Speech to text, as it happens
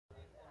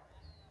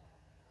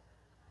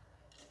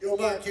Yo,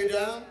 Mark, you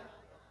down?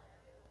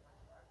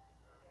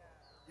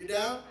 You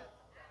down?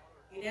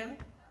 You down?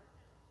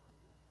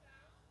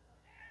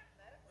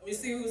 Let me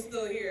see who's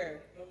still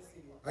here. Let me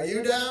see. Are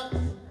you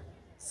down?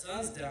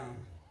 Sun's down.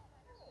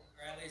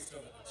 Or at least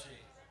over the tree.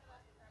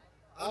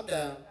 I'm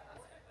down.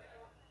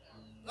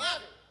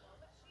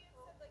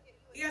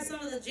 We got some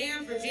of the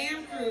Jam for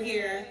Jam crew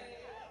here.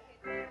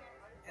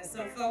 And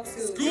some folks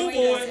who Schoolboy.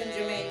 joined us in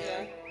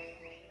Jamaica.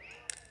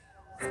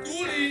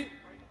 Schoolie.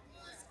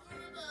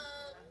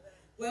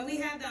 Well, we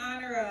had the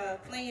honor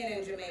of playing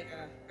in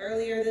Jamaica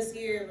earlier this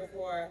year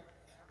before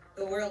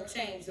the world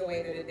changed the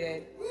way that it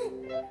did.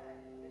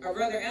 Our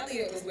brother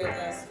Elliot was with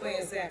us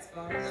playing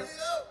saxophone.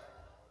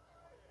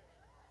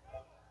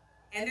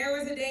 And there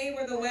was a day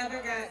where the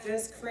weather got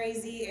just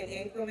crazy and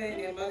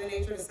inclement and Mother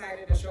Nature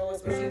decided to show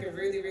us what she could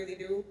really, really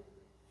do.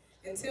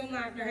 And Tim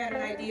Lochner had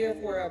an idea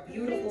for a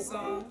beautiful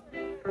song.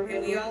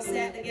 And we all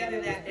sat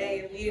together that day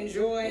and we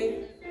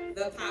enjoyed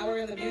the power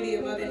and the beauty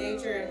of Mother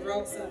Nature and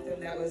wrote something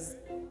that was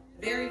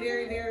very,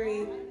 very,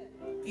 very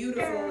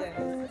beautiful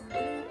and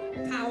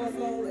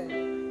powerful.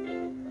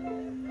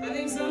 And I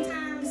think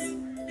sometimes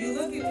you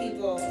look at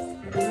people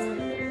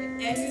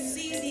and you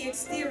see the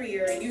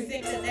exterior and you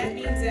think that that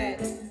means that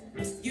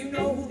you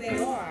know who they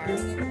are.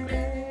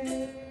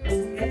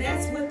 And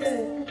that's what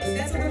the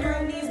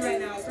world needs right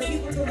now, is for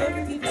people to look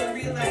at people and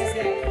realize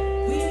that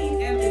we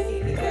need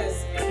empathy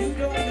because you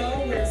don't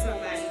know where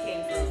somebody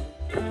came from.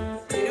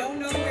 You don't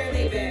know where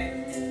they've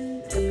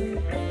been.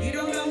 You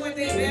don't know what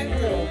they've been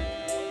through.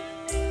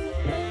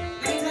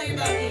 Let me tell you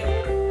about me.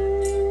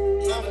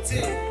 Mama T.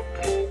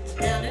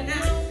 Down and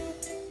out,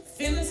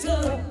 feeling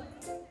slow.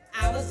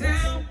 I was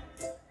down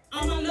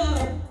on my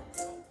luck,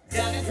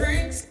 down in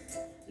drinks,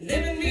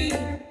 living me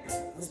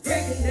was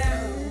breaking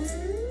down.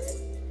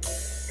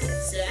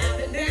 So I've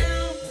been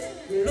down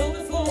low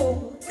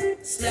before,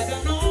 slept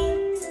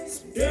on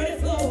some dirty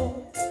floor.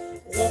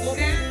 Won't go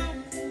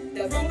down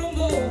the road no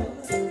more.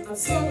 I'm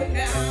slowing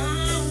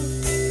down.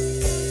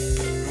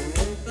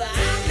 But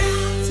I'm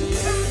not too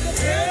proud to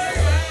tell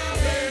you I've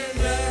been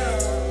down.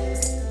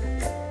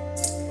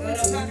 What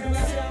I'm talking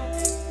about, y'all?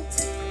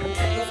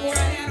 Before I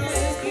had all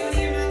this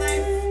beauty in my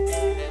life,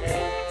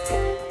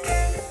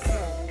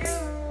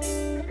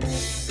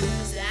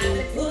 so I've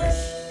been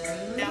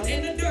pushed down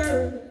in the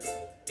dirt,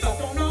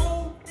 talked on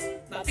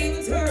my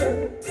feelings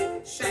hurt,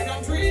 shine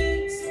on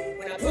dreams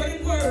when I put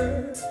in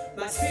words,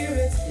 my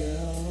spirit's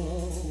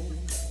gone.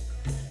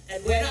 And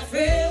when I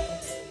fell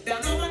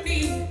down on my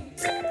knee,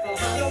 a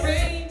hollow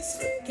rains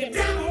came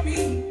down on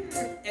me,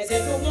 as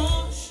if a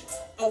wash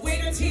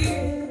away the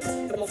tears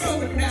that were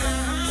flowing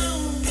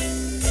down.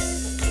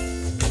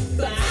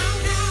 But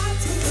I'm not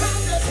too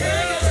proud to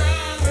tell you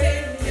I've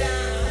been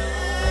down.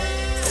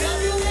 Tell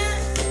you that.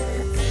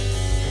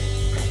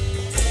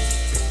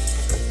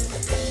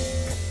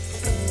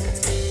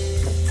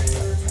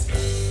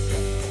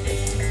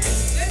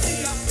 Listen,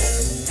 y'all.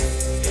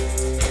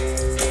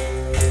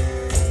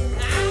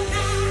 I'm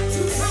not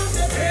too proud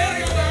to tell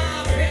you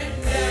I've been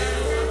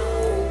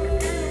down.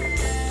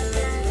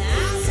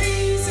 I've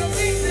seen some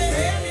things that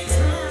had me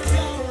turned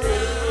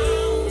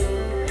around.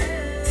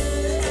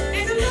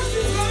 And the love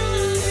is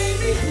gone, made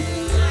me who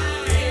I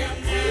am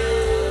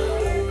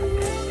now.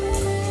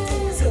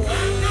 So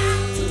I'm not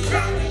too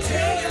proud to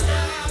tell you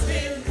I've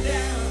been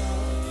down.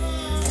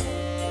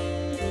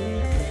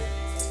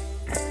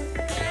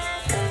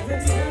 I've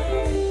been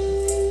down,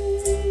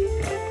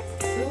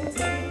 so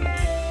down.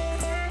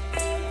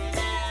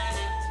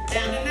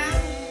 Down and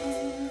out,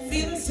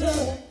 feeling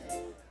slow.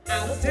 I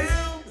was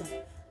down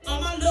on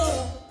my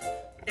luck,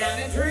 down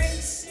in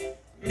drinks,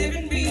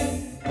 living me.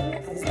 I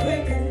was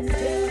breaking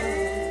down.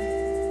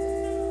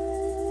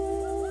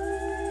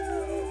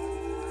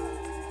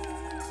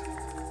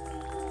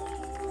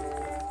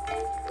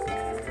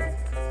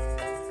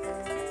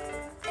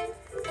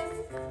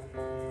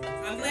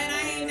 I'm glad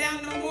I ain't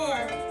down no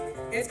more.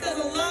 It's because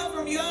of love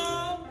from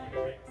y'all.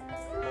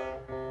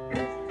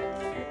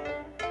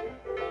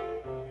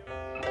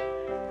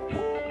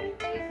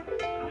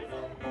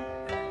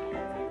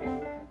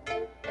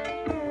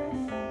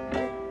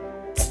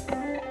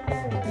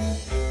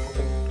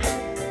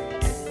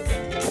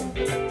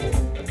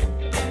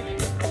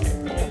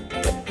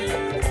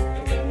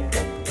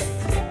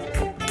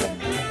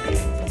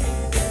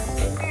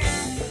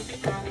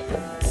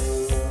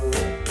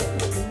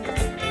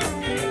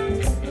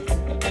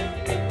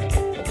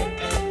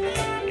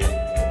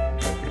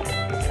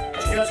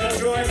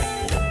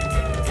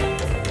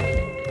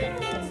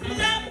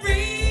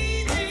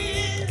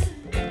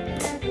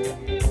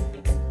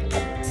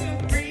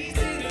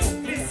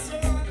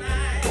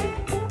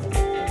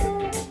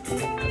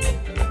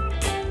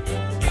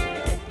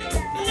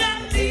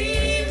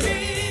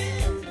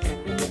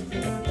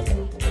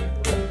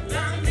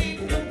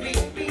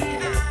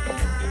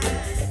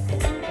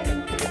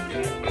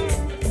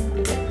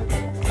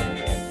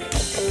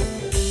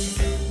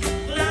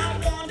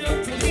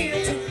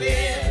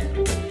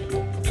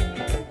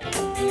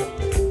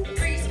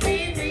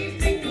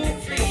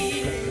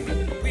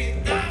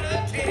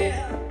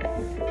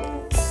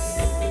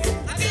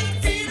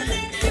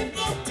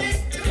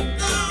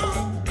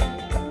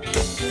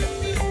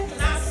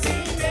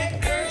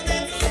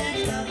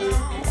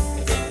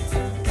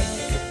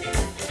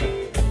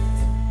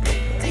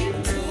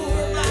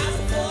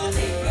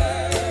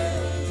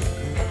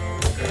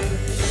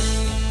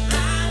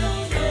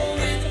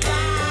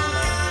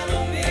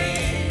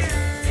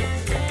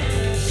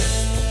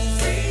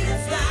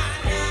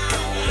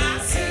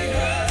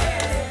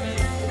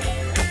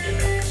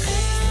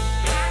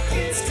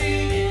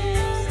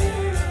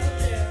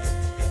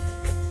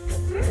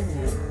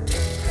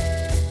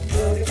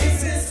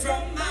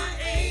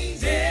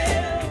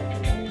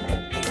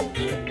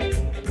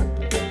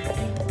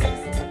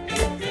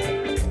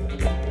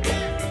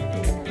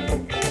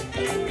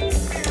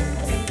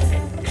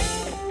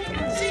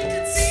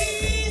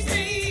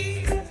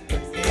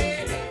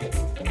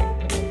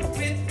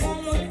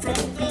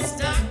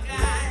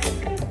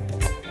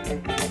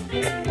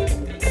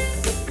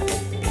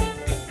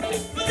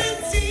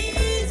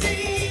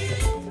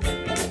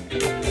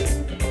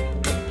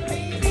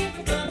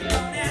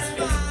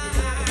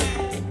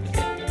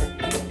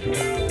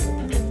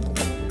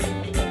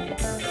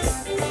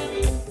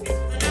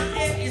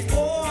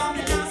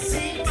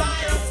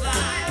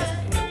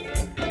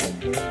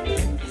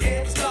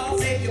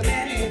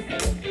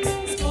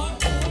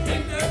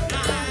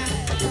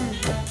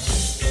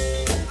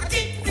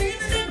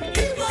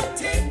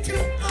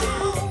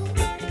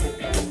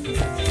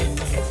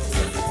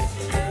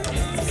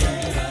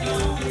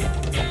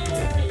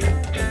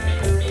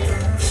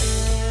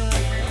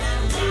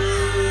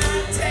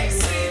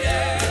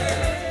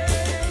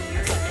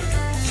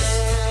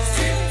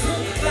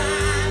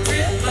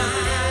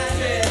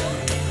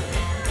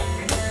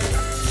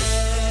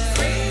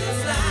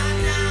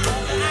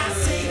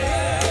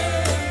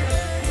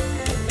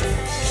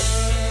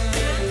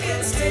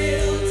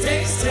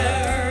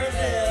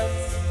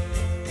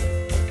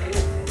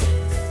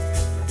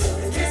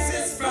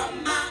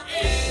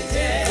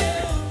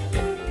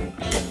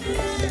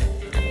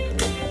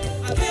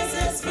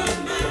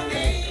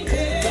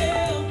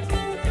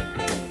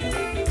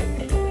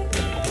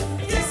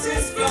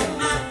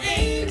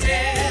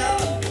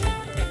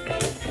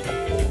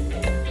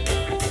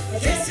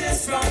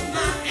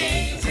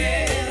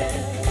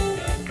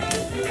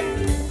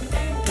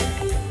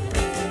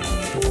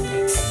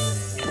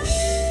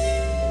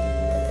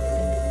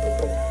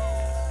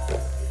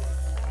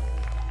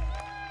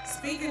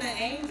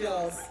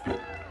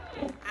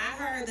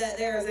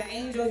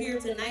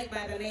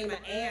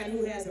 Ann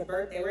who has a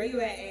birthday. Where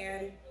you at,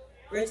 Ann?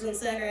 Richland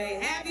Center.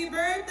 Happy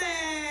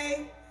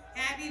birthday!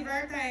 Happy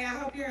birthday. I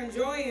hope you're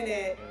enjoying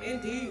it.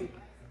 Indeed.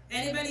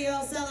 Anybody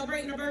else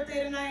celebrating a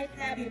birthday tonight?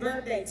 Happy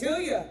birthday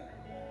to you.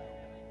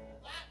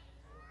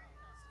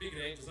 Speaking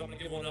of angels, I'm going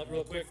to give one up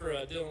real quick for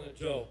Dylan and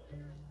Joe.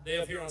 They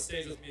up here on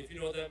stage with me. If you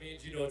know what that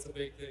means, you know it's a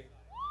big thing.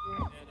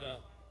 And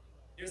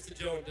here's to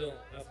Joe and Dylan.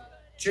 Have fun.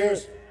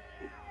 Cheers.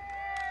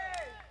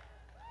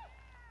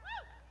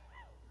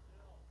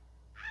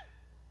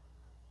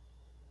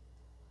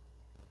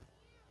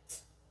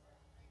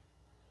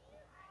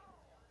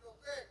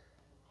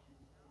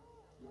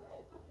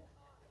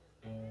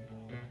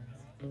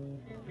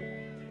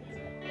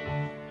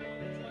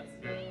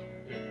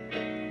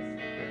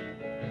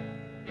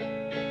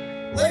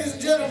 Ladies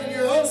and gentlemen,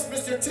 your host,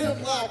 Mr. Tim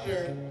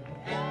Lochner,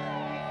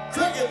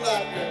 Cricket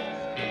Lochner.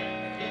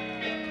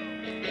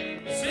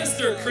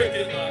 Mr.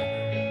 Cricket Lock.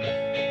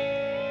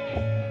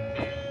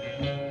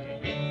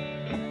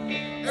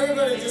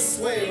 Everybody just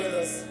sway with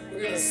us.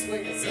 We're gonna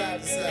swing it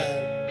side to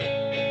side.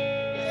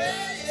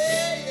 Yeah,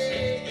 yeah,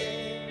 yeah,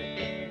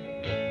 yeah.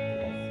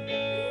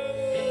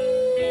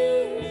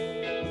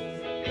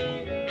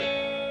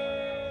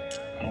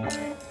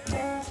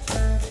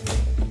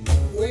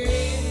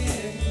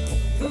 Waiting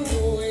through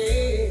the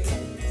waves,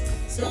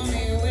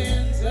 stormy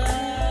winter.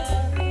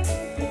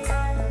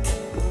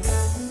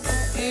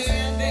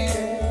 And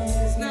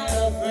there's not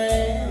a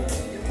friend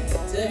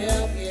to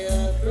help you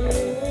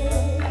through.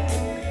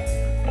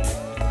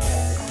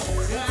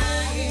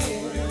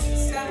 Trying to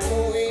stop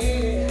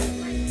away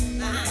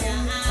the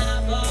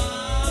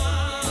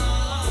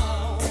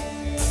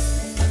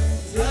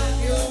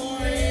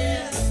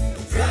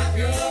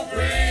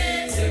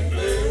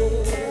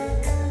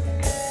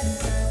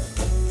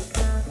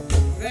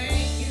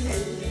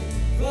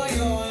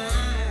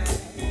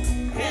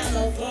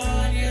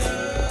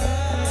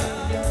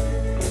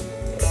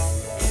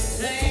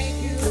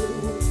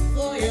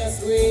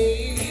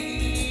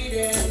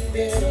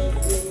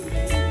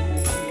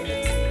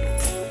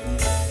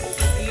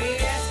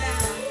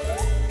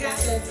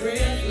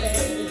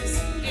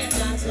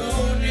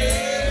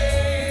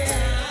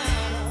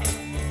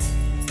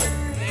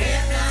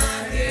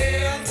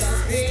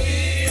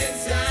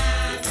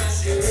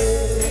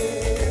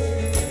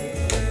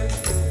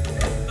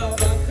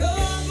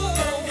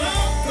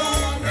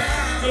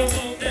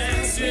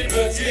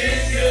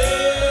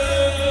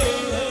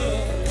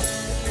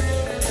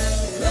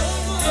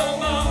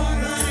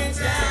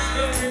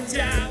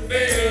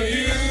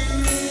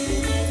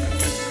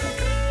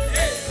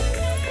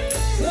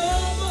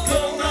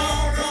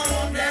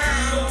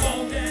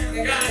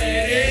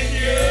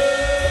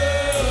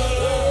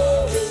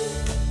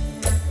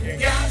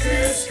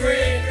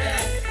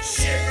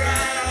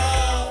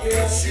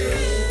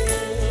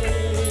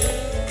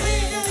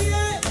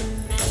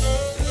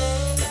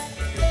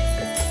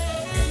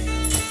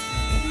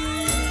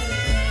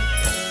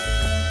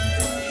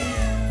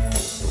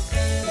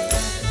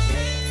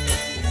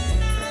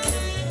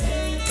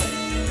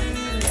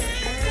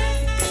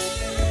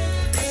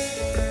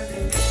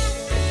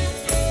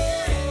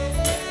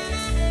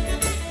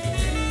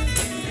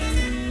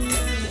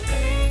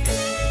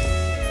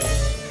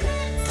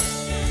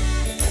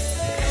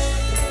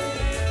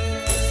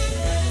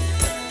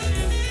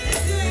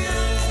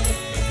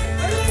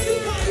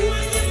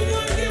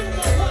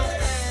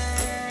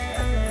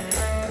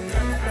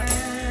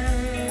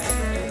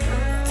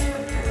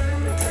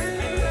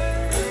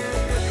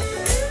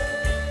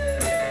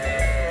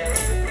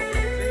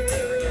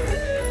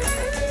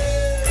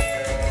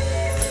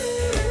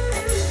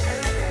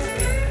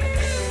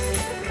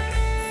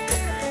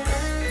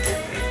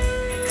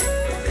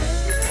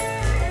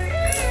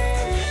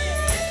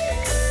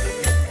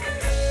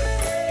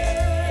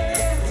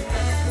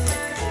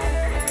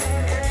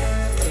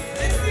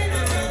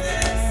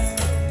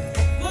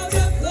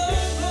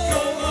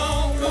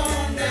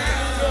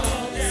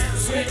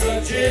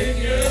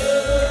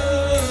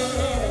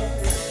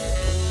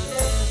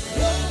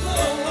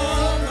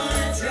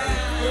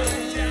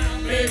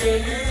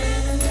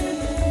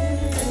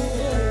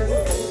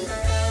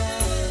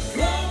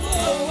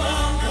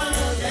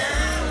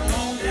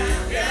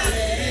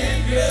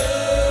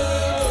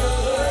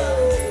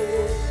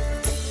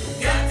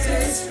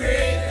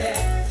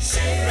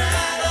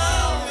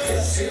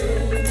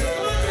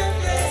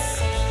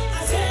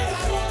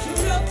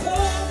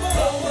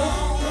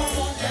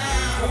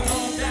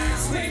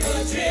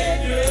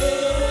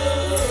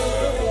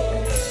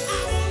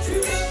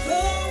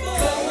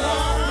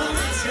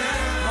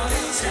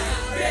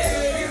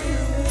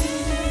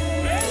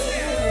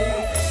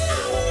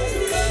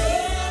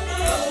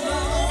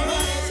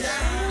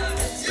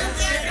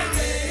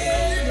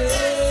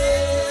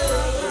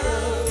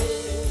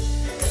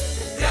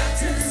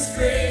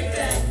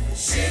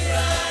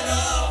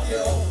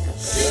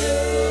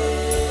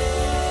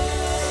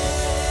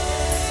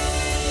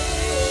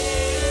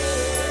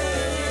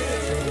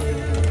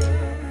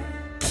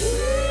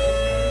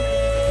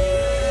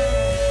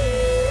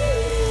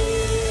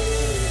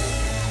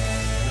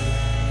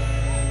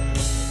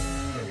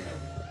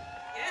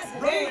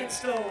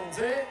Stones,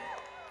 eh?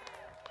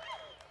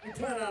 We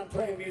plan on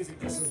playing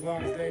music just as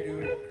long as they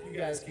do. You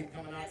guys keep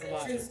coming out to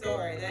watch True it.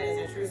 story. That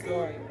is a true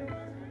story.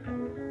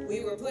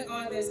 We were put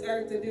on this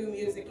earth to do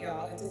music,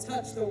 y'all, and to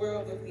touch the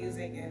world with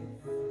music. And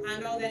I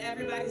know that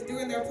everybody's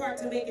doing their part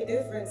to make a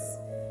difference.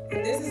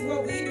 And this is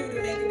what we do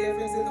to make a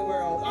difference in the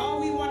world.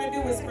 All we want to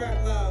do is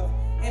spread love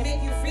and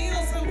make you feel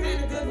some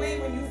kind of good way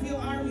when you feel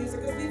our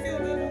music, because we feel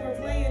good when we're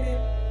playing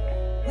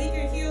it. We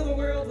can heal the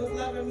world with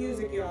love and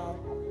music, y'all.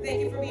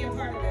 Thank you for being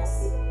part of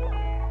this.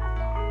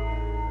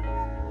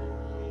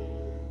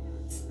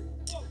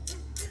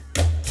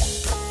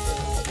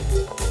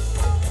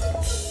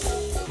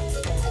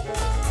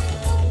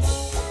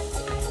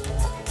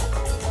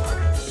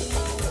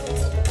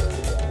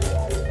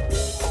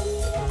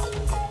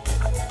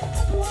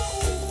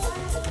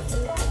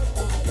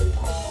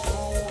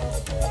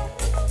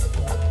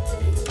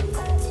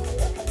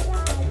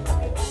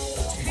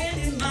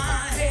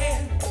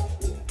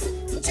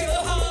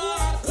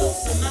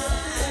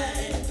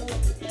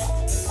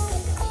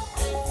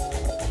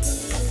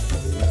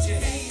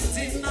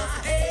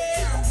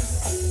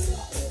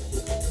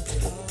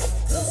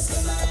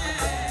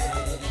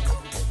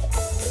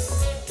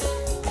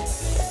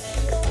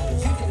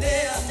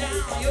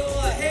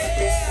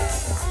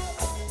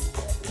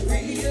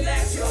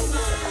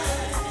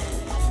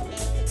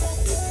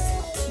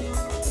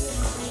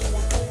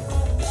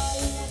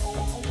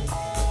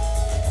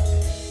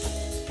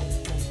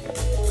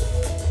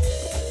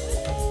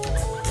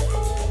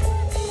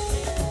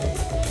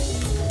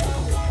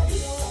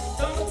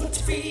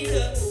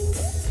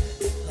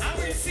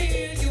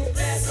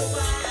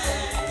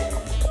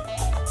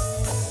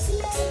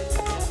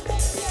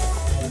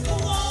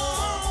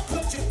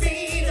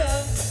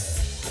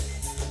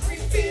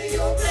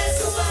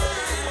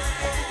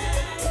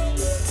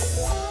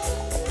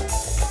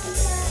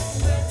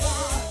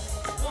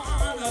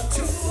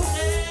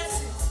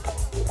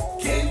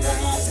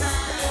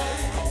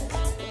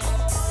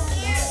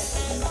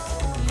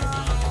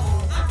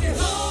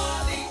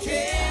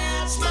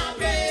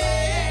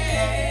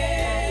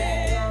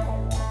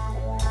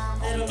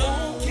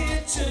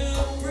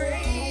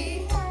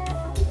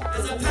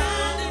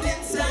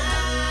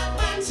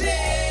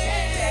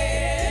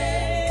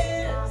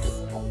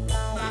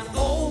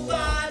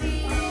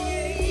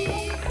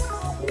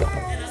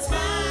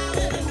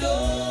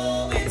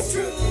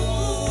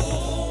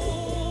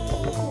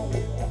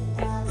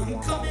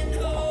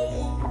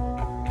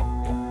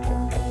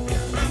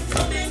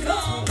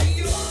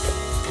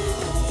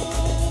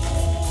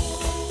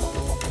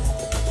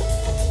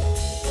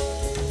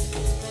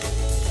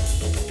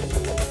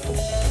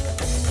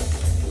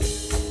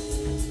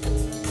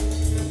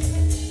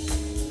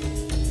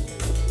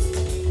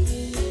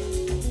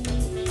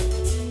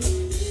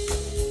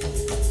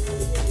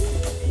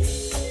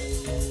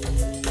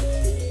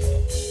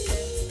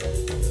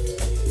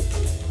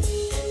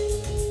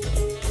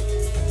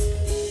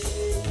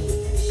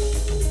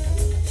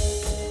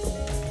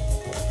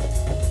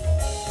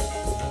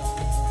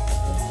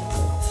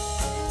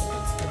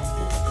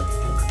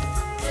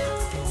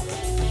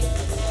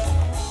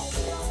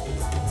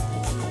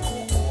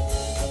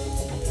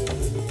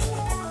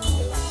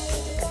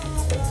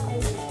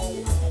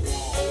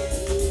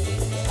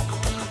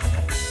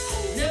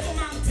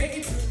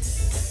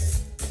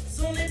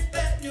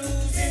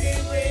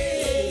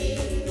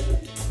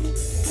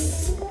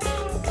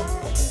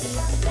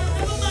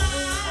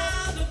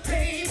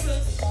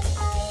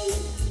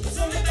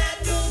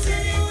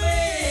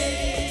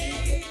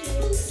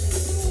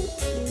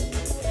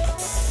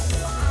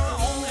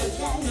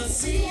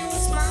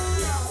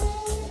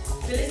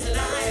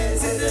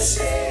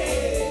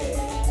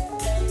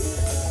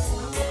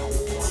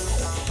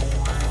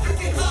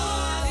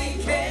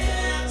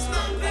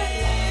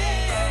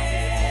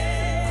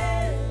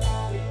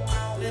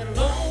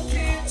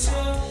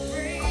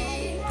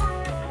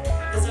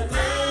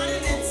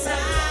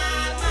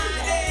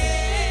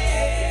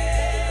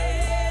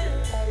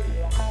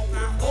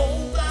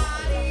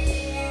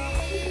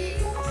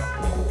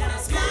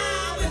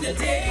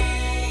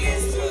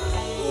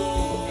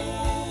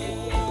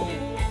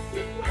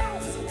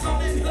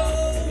 Coming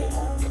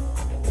home.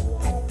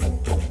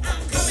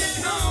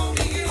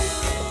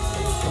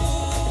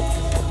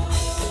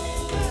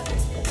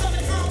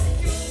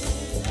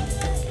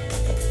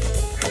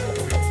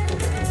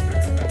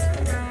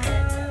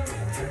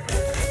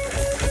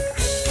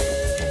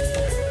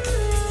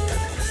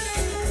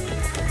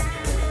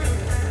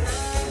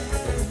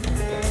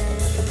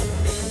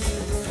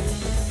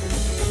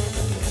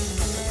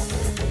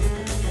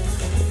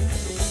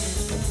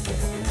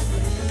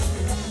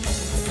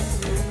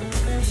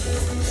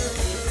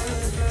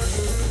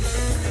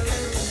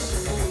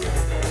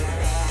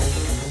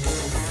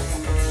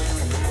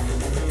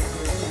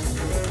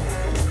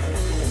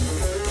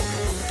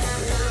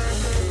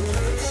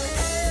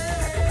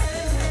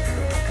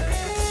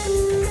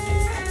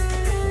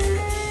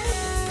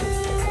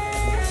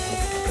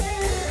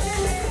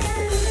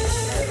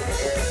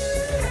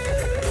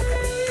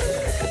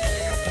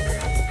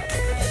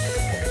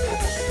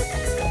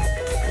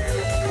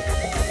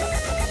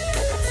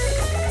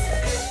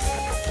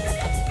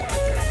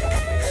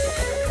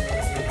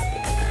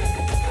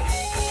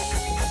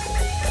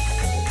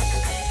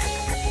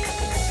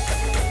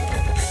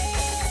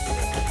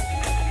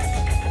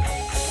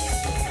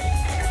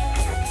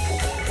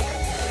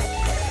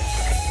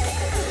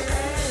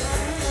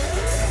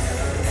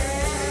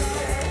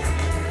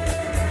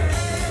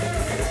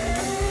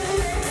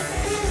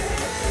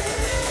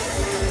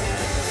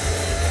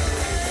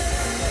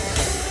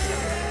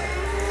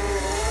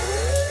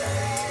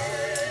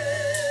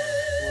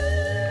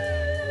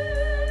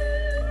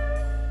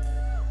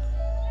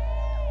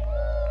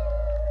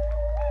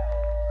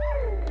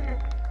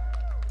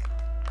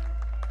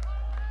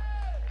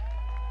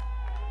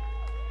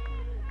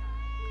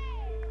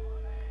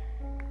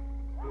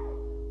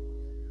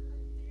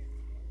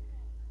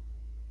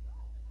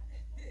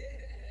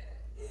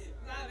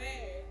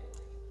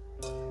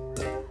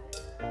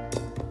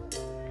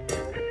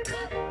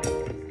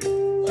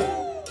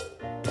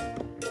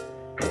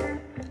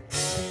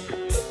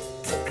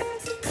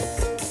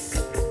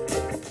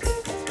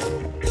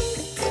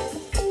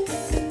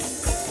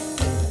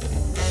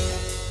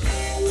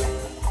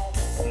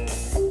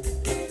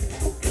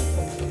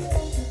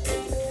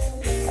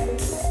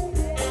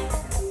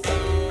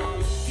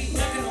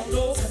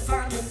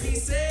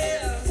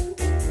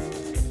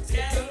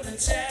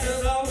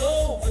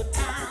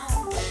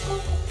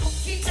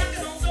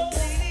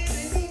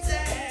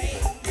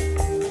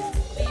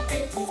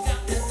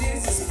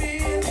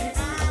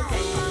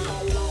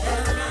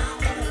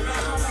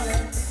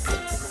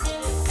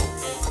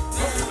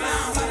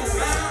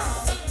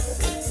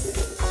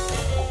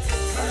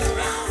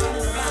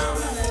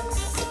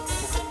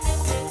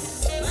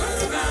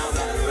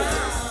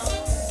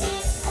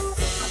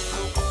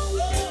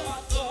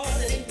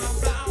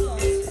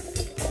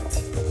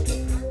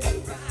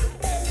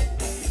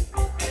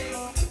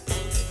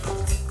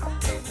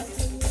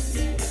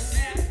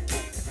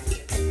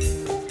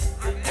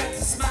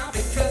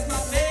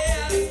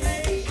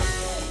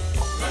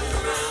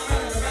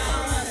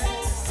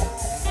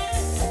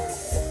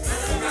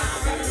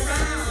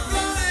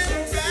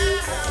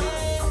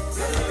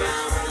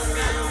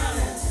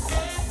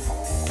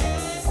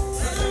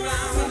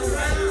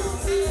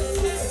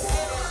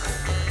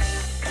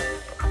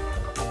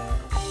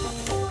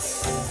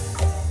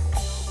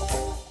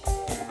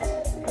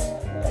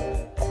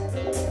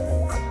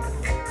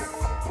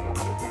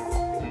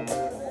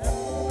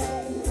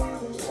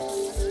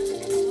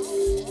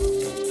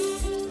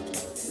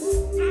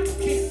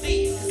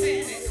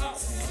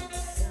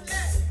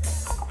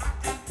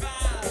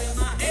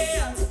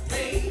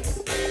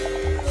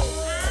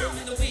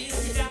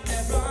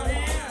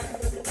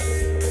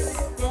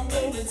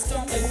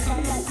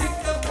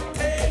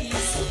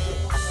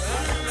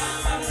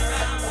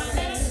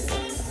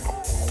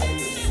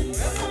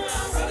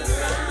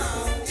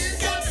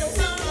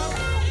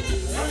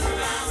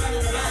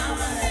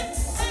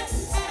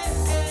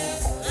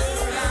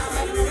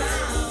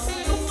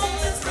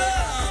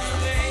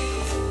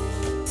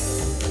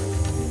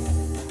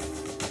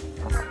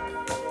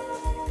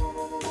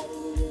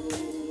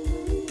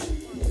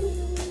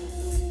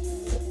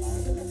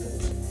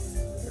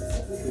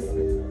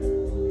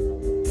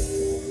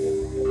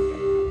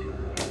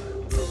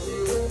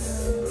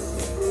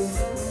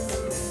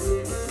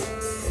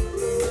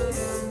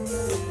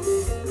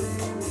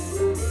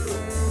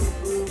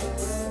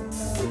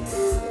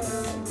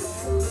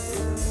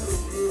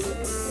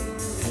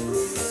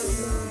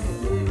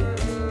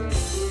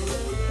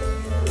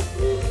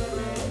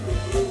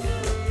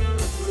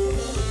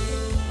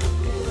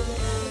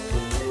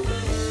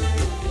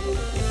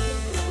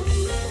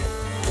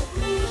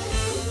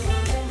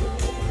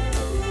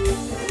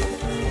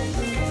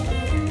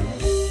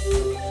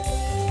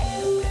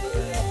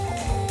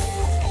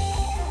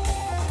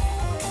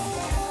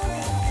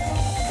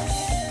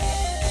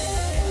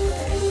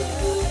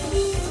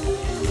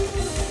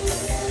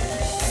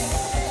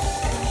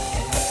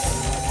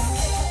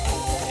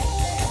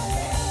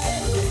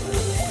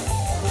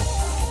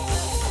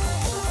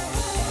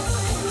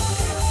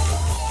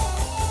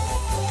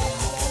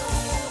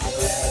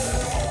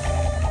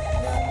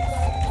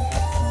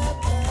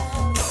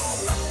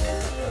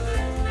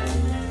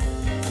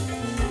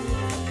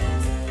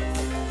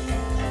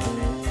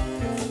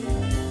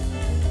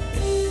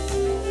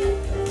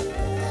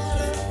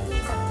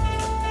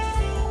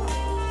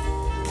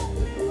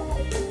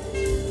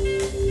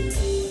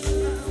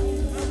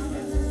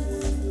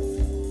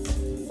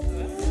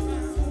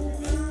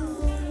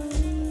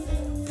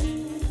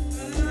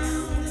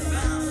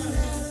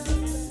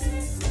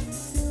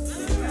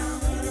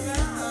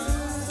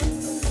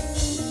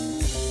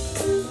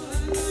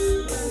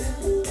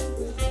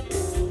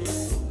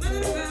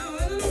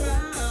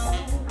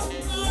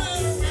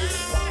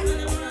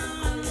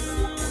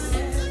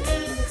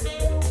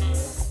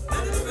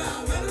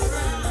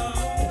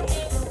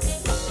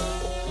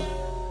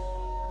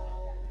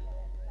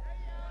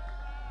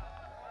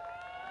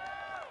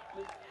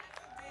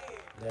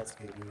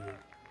 get weird.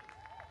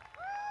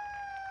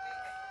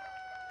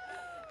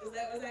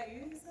 Was that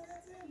you who said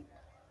that too?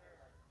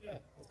 Yeah,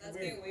 Let's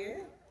get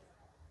weird.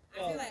 I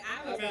Well, feel like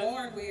I was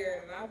born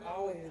weird, and I'm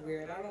always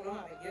weird. I don't know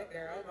how to get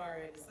there. I'm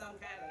already some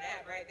kind of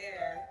that right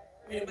there.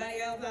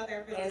 Anybody else out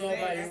there I feeling don't the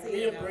know same? about you.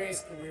 We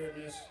embrace the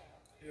weirdness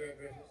here at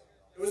Driftless.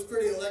 It was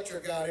pretty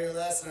electric out here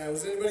last night.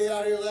 Was anybody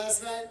out here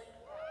last night?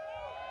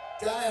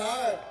 Die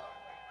hard.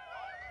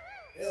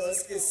 Yeah,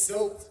 let's get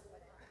soaked.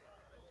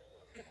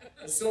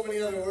 There's so many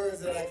other words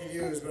that I could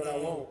use, but I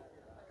won't.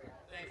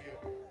 Thank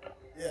you.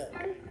 Yeah.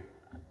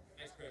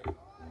 Thanks, Craig.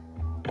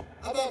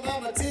 How about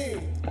Mama T?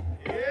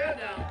 Yeah,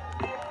 now.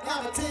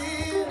 Mama T,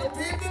 the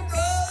People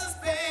Brothers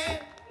Band.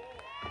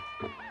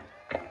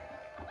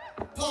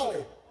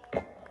 Paulie,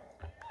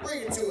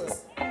 bring it to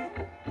us.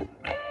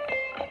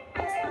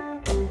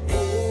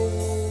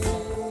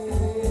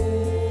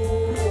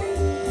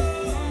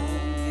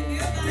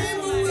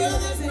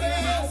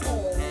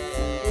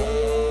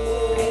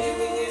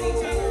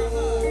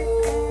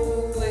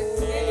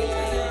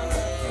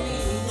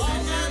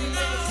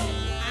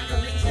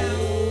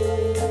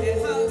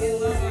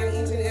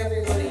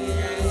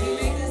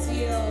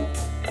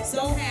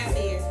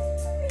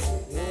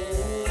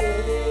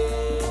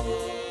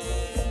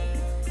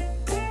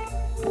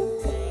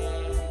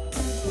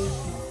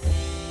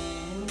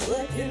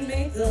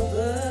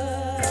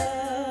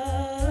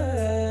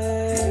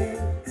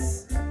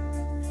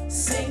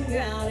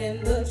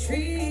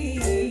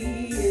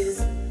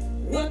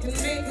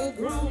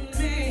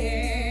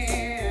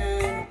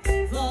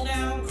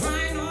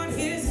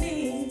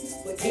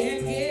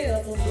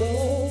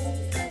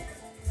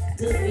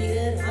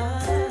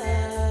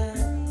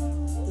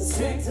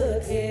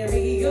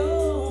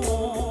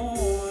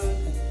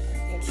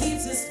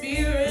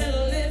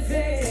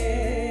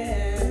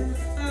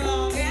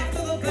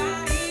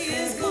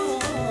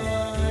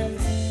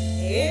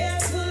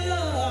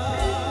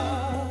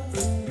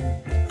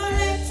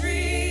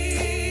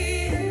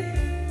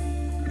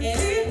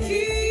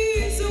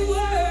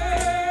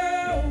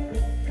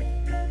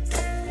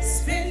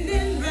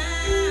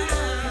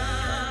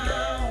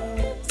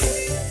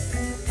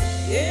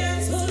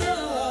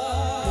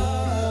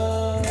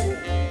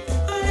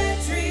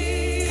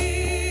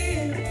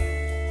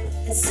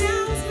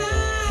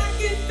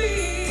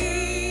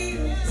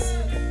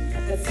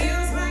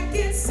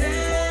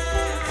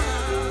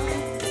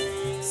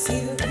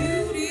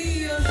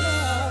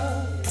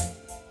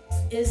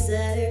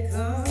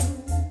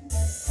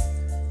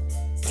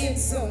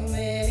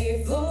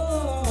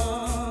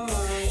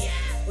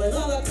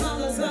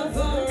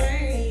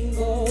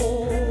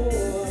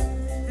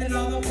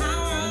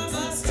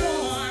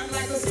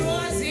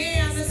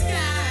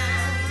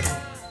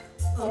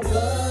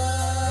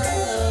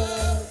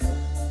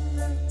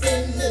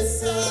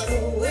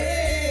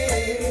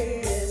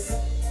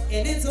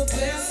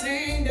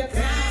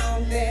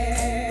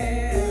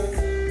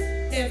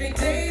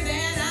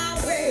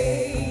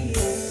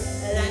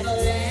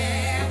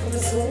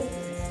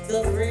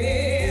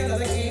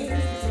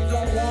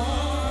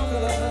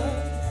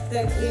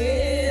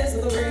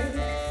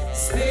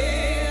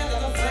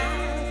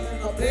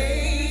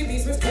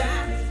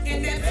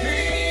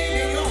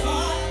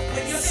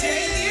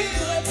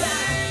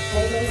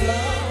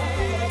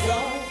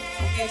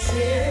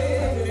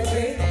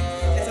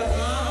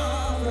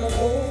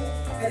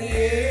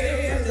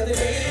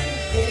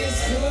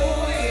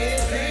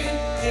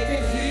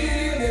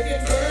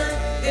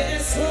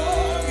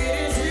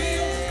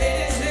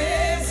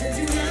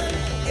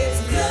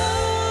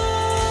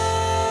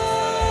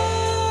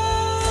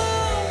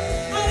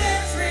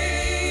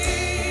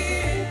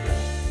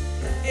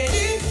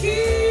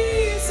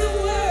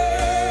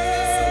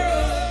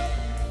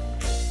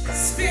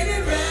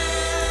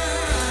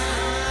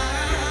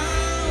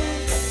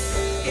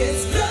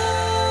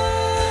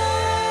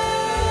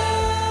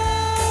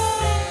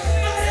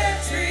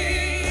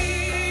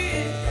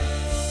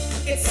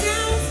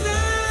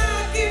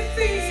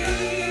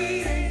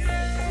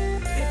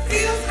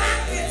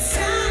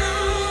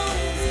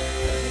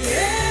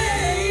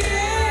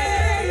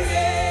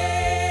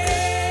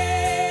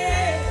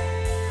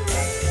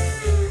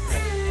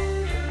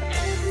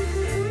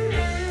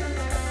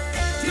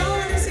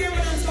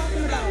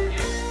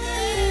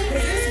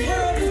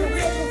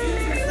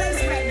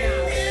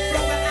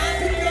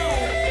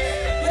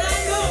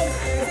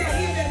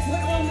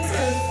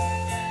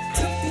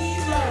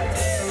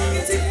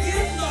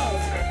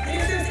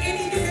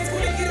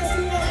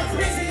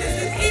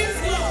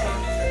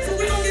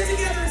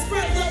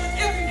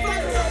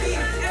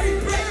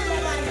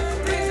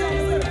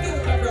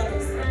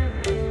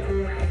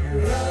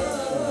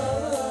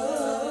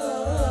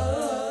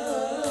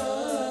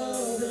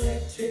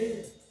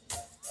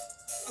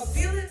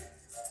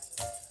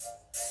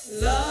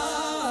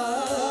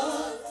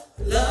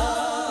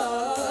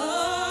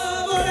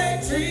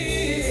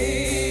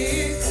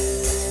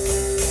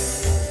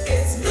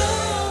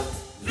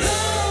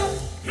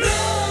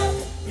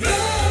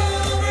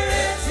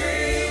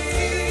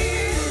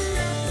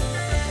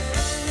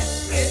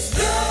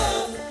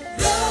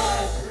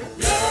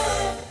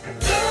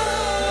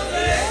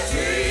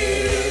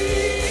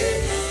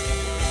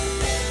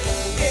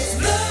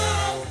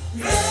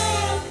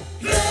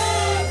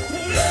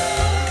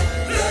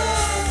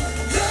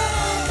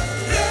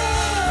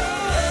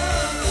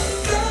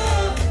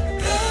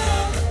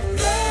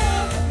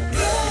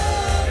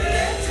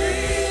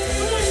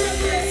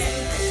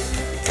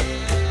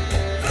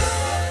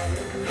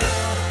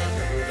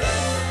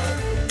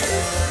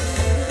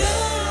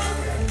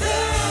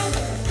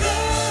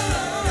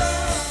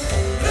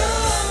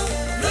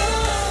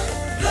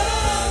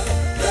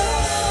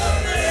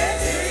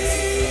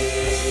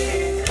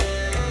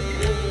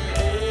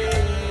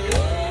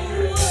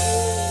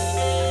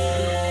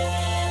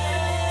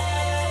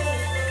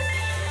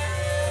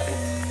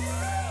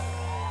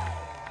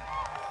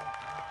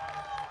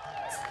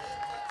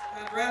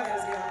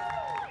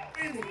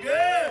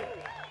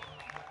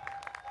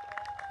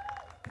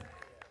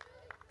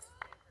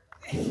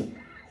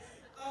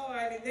 Oh,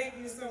 Artie, thank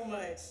you so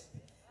much.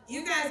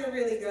 You guys are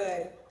really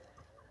good.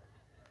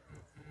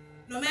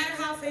 No matter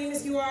how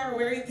famous you are or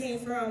where you came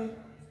from,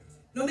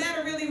 no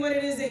matter really what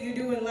it is that you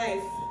do in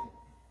life,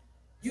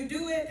 you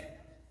do it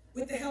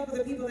with the help of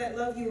the people that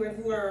love you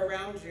and who are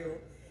around you.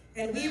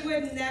 And we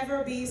would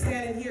never be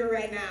standing here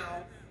right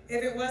now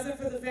if it wasn't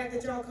for the fact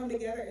that y'all come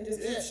together and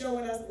just keep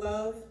showing us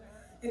love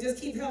and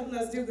just keep helping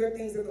us do good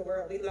things in the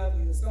world. We love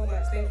you so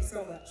much. Thank you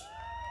so much.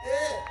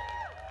 Yeah.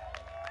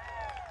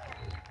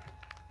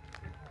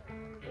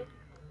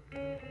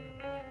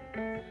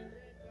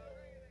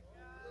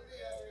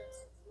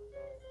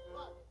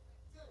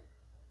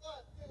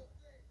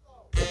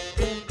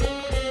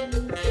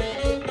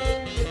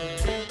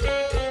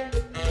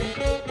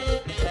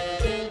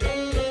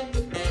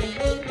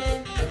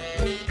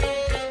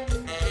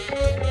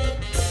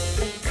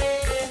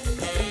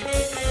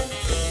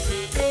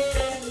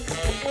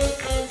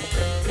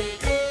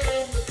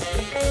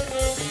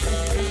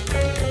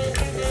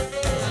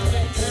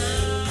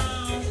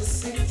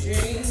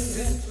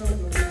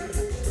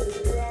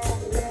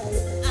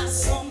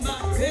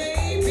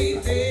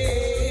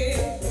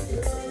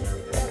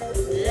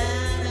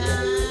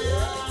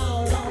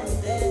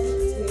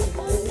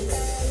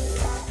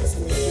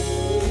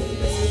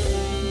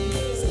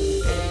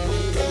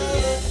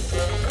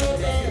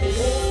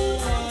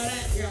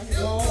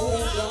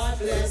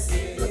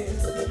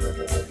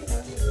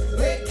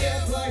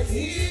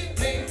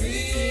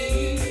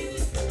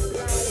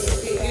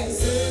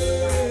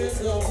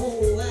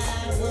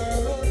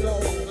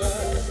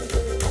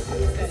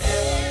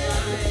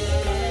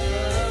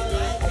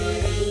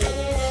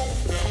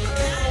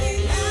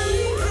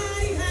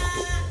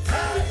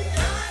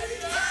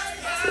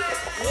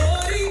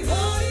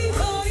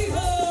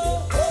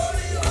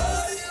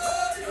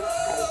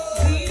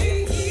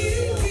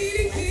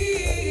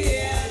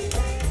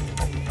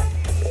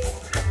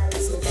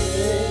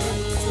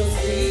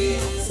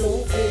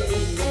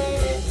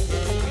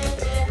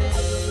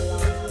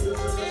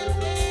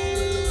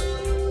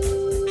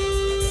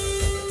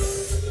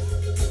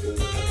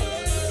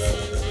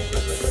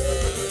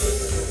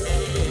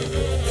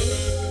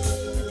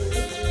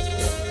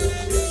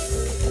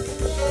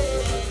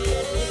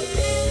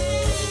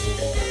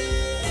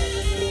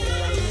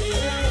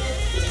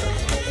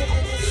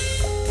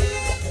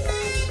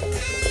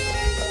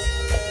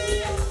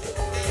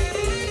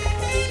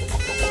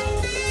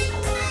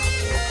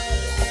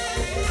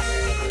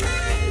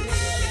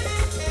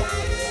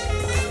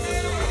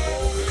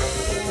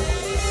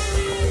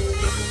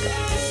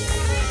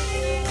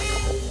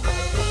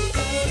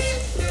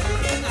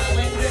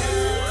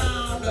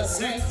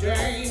 St.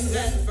 James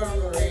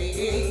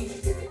Infirmary.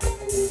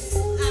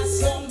 I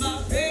saw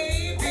my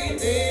baby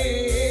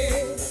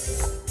there,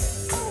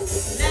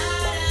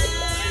 lying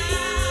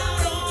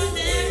out on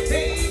that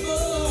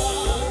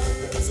table,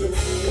 so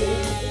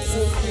good,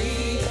 so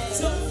sweet,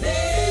 so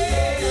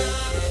fair.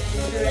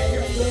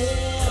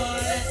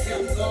 Let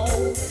him go,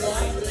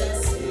 God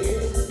bless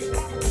him.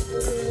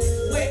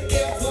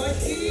 Wherever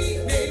he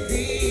may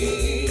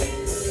be,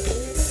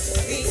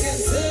 he can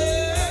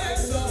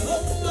serve the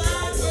whole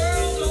wide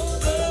world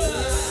over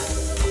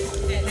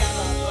and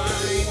never find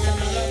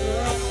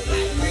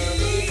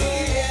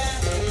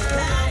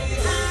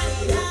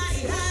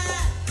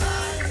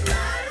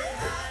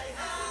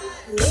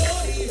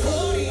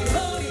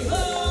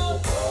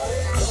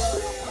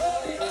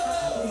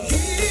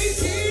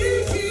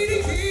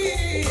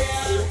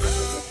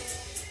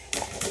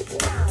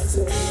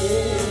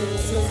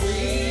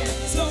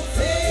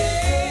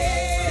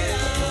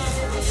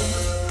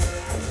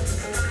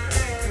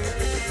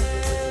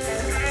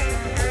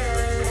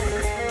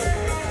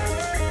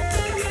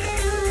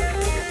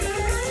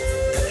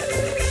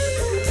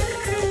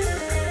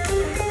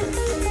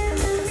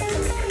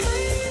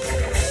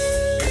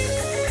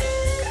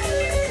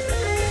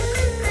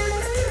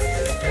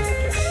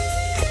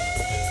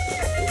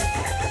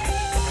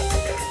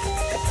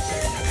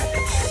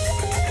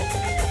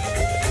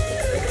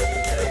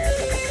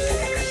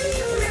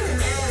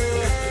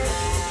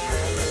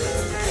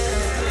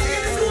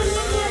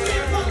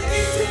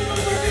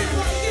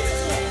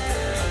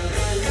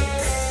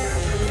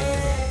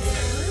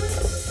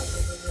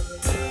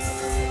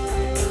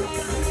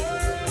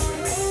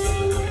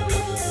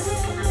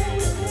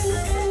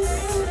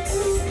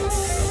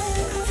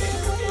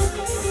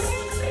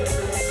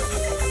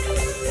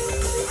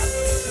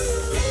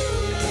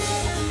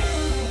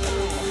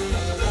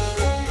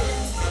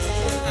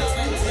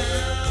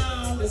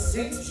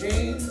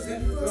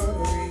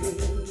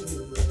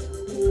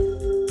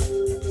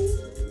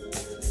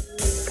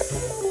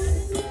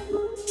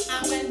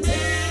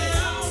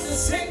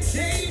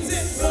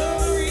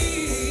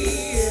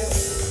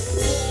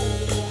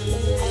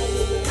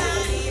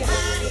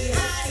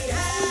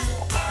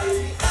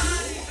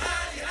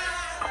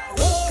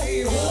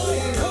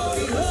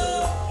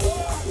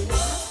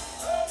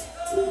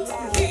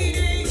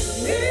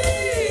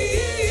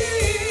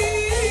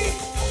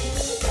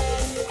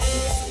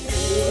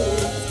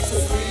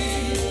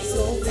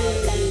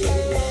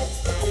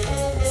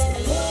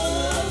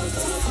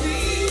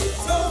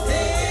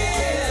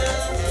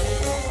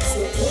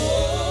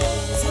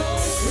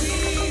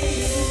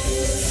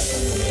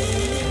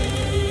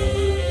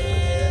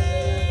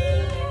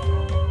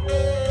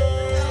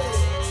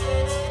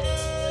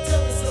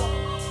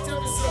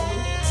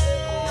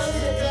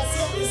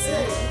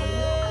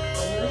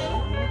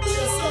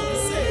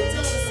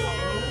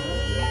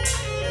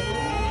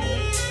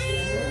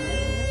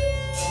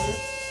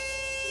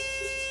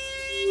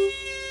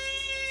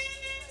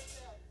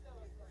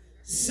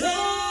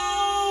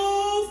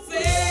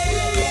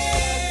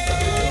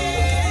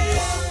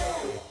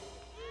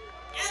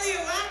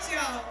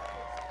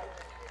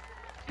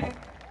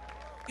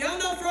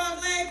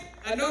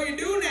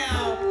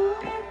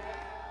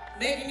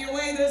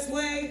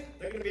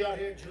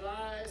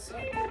July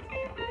 7th.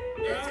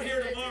 They're out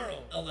here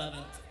tomorrow.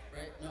 11th,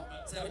 right? No,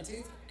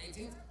 17th,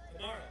 18th?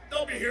 Tomorrow.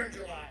 They'll be here in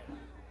July.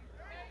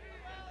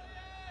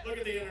 Look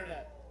at the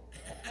internet.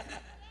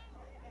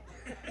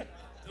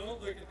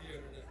 Don't look at the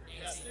internet.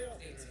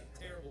 18th.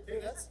 Terrible. Hey,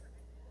 that's...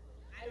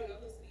 I don't know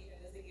who's speaking.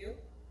 Is it you?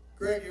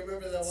 Greg, you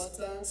remember that one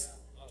time?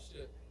 Oh,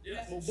 shit.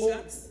 Yes.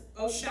 Shucks.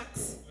 Oh,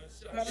 shucks.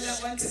 Remember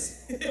that one? That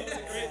was a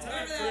great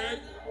time, Remember Greg.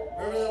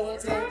 Remember that one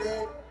time,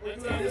 Greg?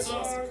 That time was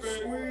awesome,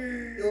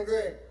 Greg. Yo,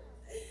 Greg.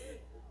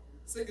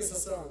 Sing us a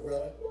song,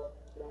 brother.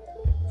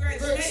 Greg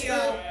Greg Schmidt, Schmidt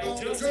y'all. on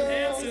the Justin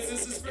Hanson, drums.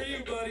 this is for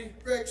you, buddy.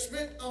 Greg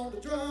Schmidt on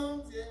the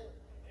drums, yeah.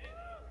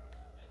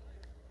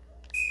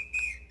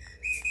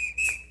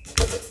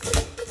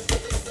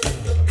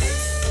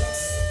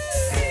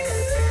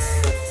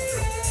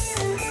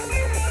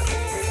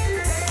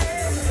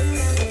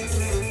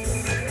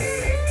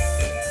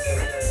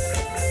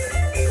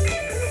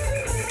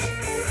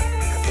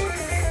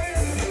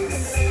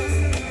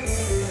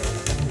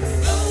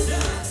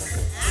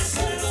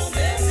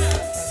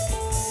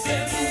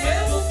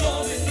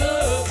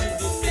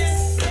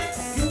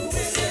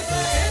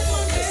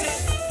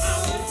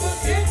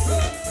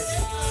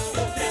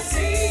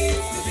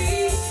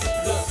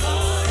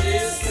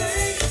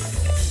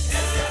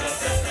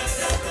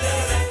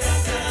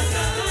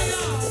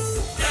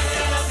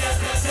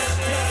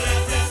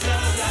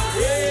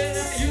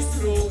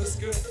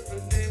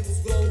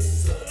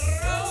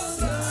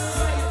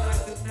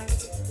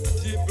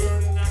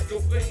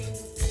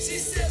 She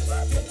said,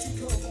 why don't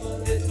you come a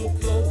little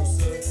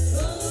closer?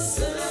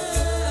 Said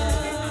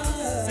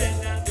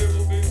I've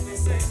never been the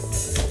same.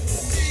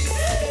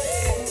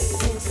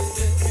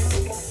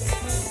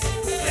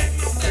 Let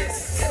my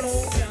face get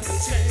on down the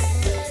chain.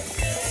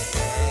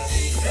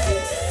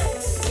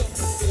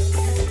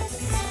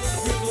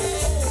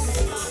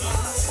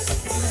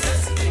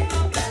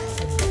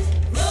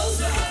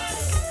 Rosa,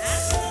 I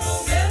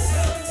don't get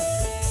her.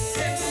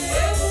 Can you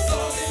ever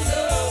fall in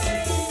love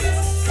with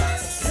this?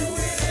 You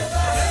will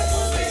never have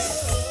a wish.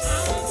 I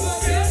won't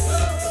forget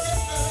her.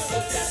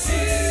 But that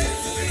seems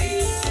to be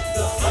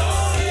the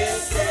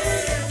hardest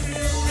thing.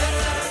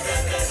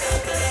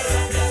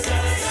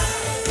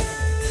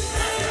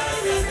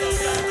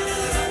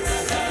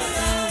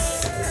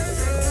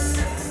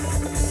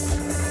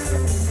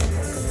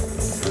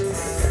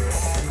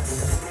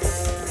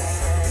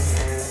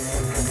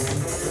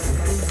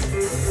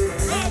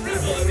 Rob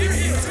Ripple, if you're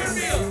here, turn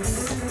me up.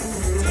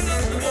 Turn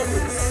up the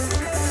vocals.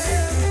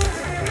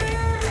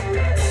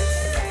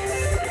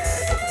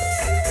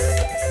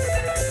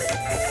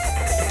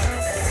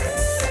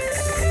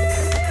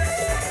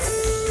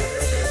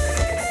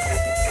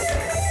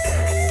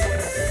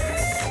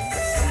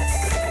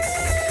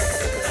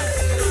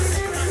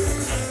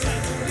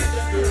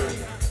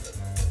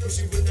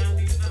 She would not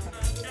be mine.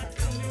 Not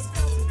only was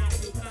felt not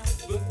to lie,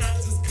 but I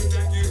just could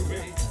not get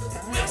away.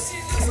 Now she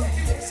looks like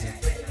you, she's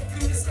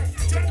through the side.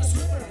 Try to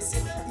swim her,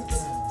 see that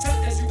lose. Try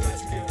as you might,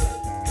 you get away.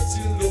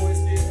 She'll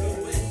always get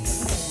away.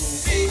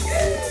 She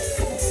let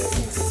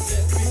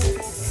me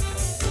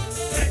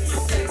take my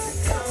face and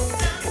calm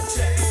down the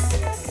chain.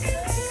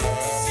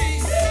 She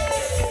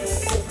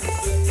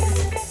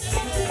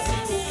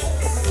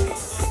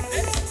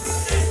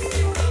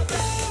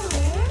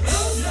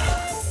Rosa,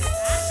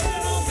 I should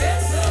know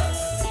better.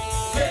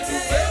 Baby,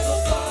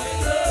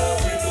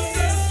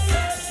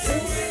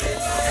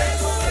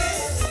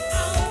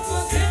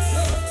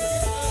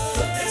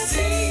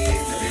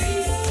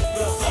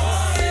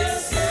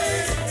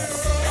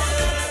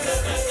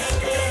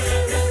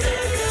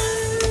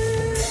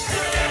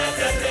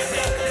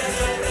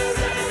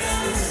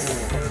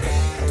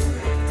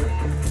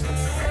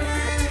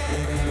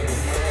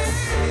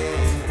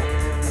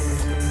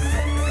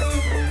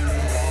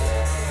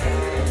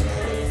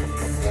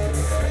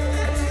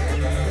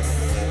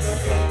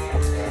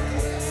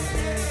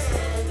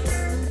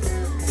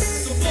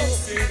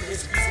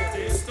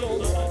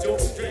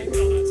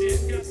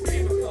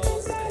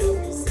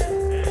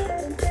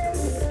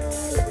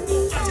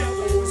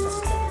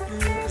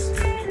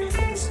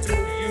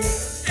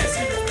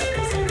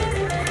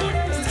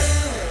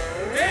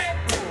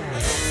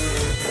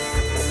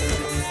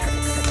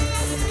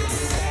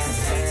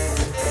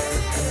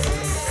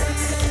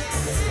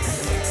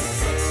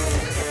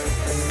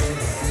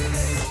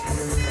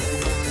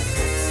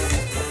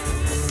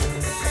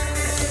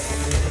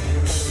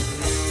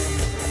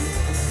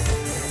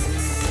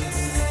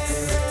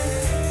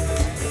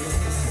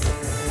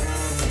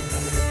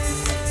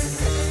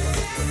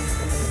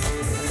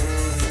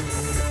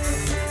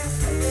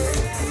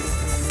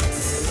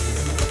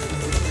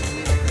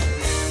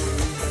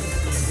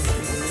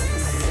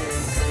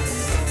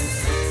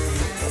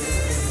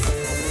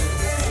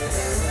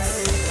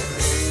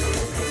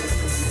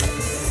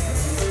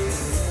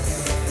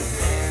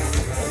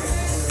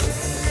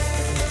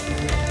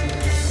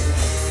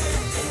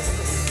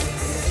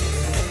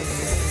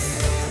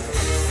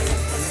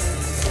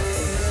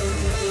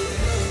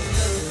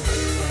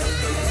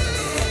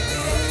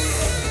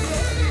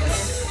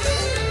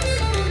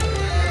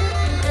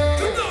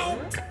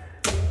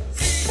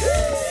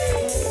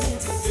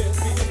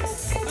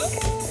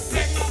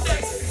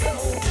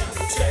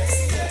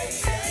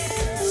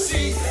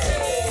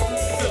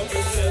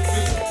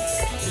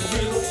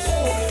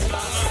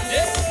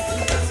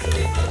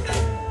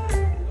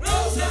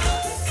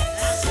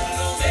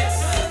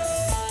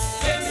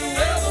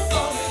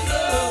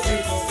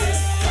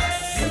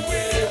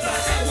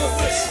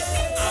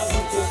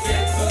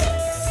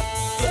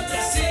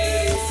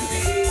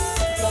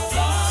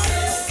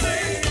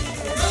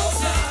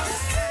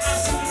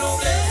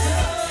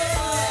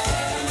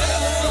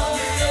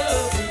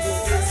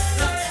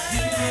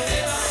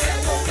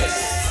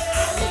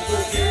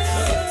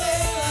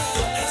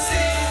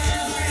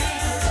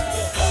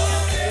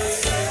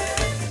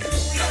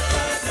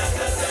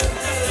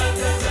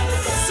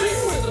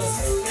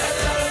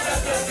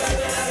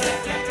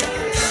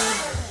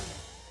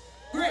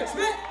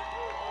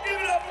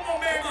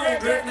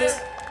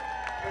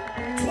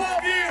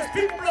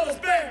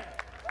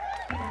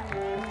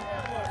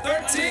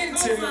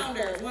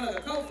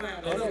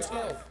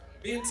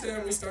 Me and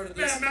Tim, we started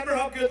Man, this. remember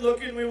how good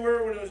looking we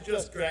were when it was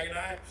just Greg and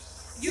I?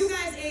 You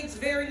guys aged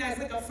very nice,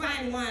 like a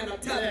fine wine, I'm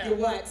telling Yeah. you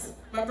what.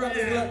 My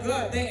brothers Yeah. look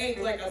good. They age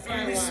like a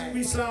fine wine.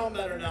 We sound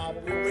better now,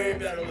 but we're way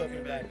better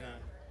looking back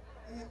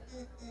then.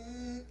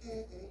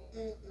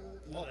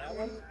 Oh, that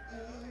one?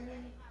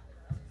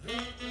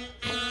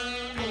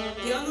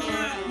 Y'all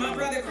know my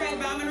brother Craig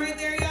Bauman right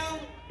there, y'all?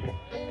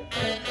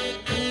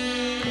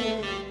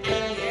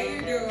 Yeah,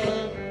 you do.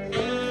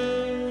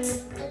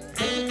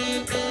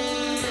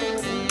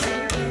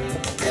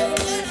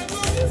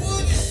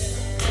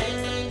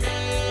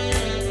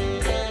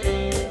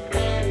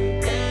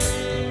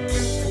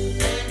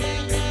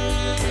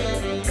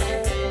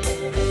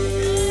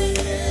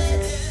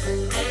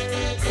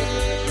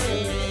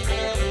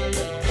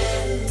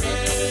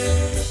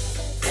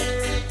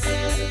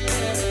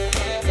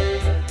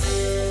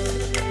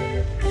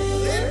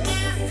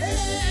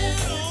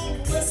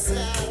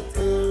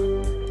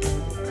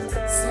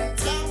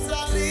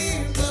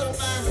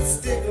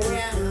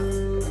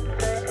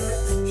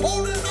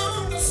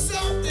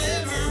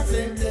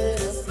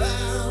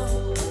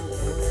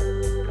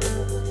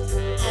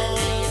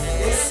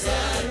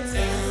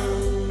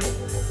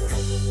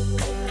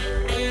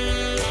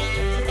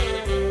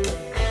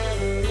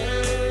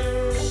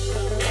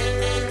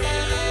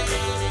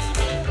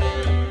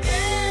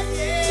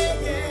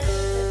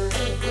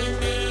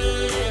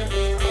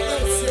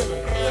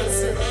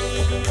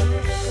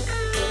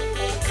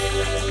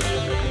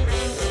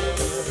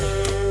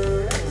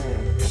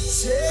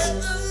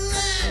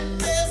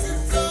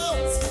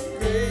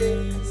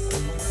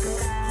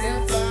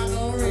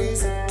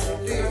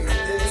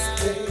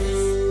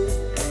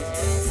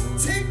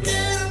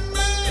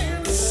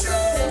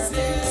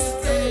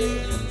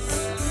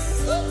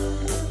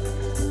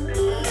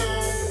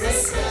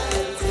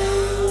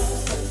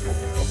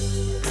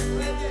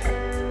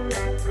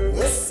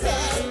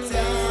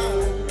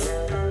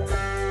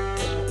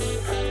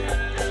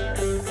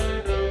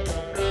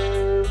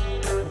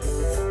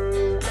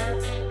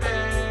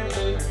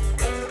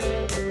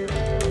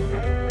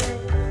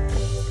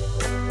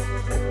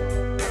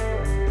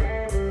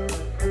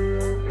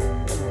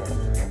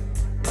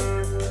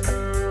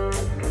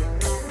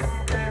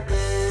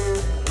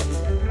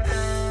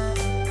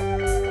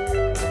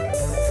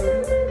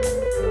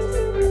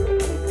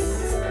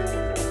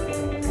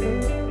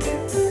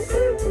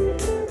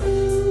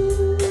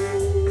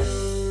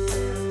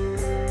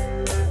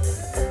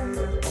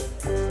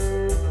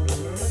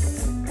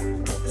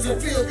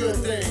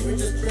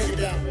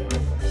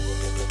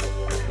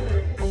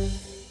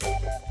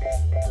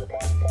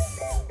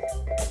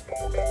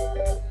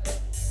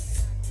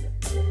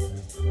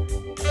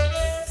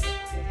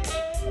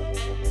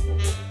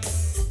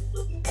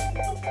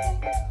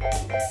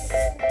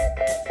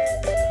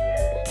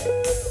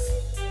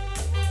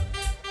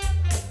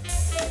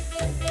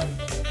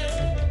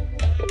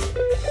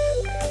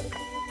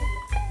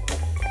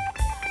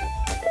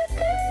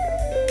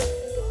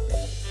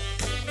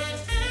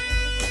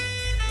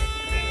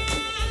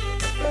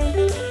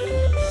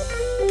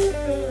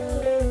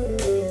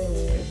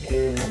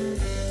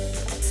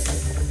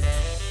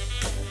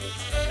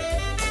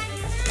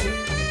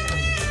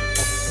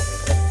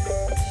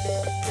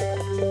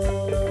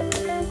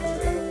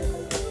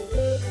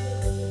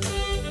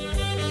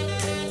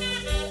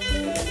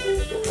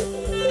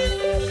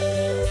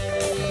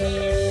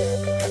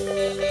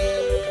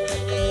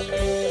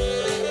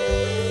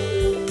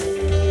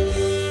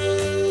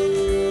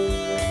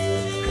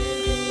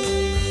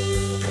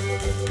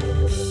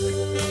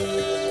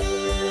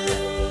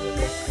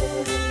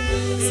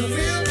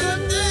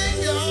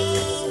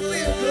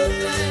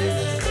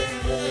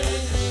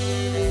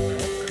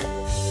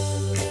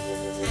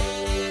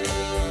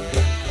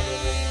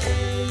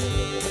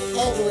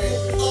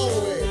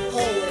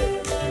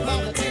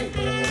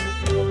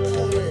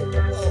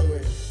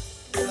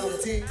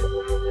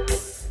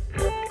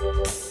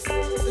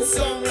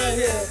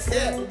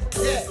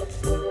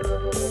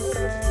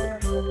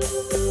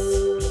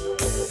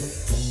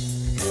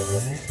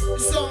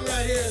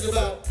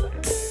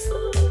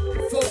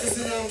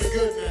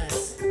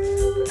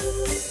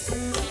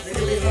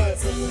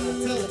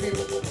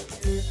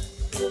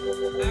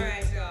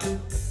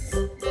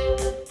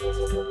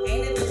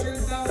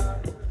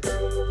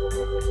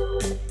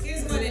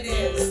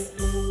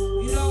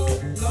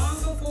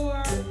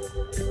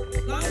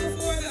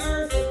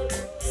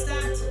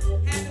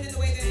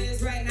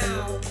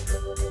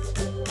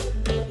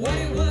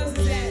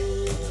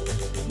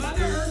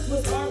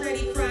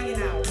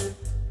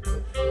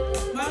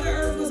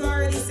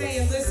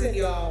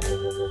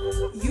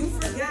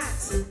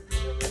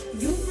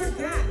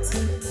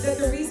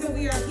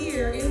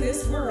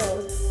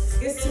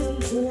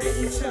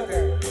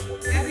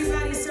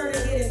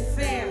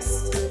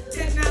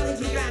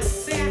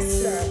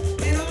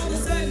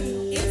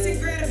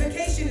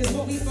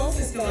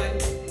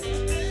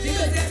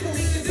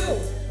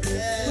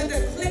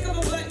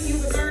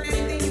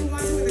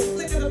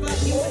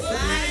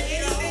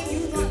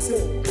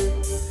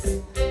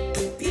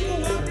 People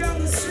walk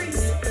down the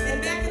streets,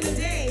 and back in the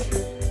day,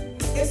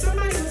 if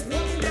somebody was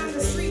walking down the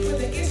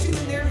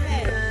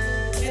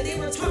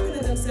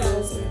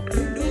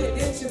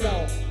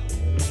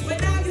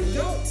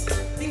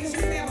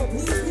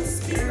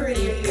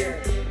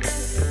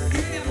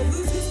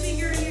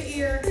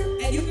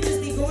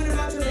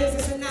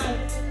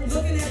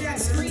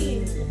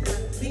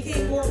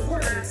need more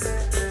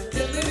quarters.